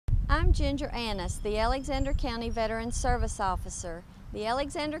I'm Ginger Annis, the Alexander County Veterans Service Officer. The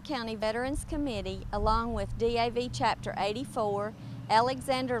Alexander County Veterans Committee, along with DAV Chapter 84,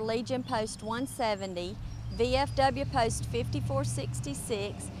 Alexander Legion Post 170, VFW Post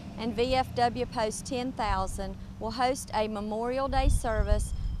 5466, and VFW Post 10,000 will host a Memorial Day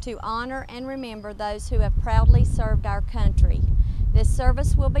service to honor and remember those who have proudly served our country. This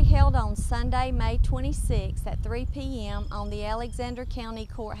service will be held on Sunday, May 26 at 3 p.m. on the Alexander County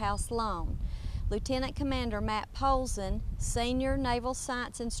Courthouse lawn. Lieutenant Commander Matt Polson, Senior Naval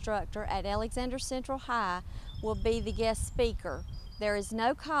Science Instructor at Alexander Central High, will be the guest speaker. There is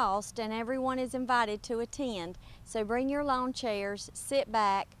no cost and everyone is invited to attend, so bring your lawn chairs, sit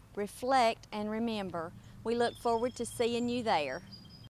back, reflect, and remember. We look forward to seeing you there.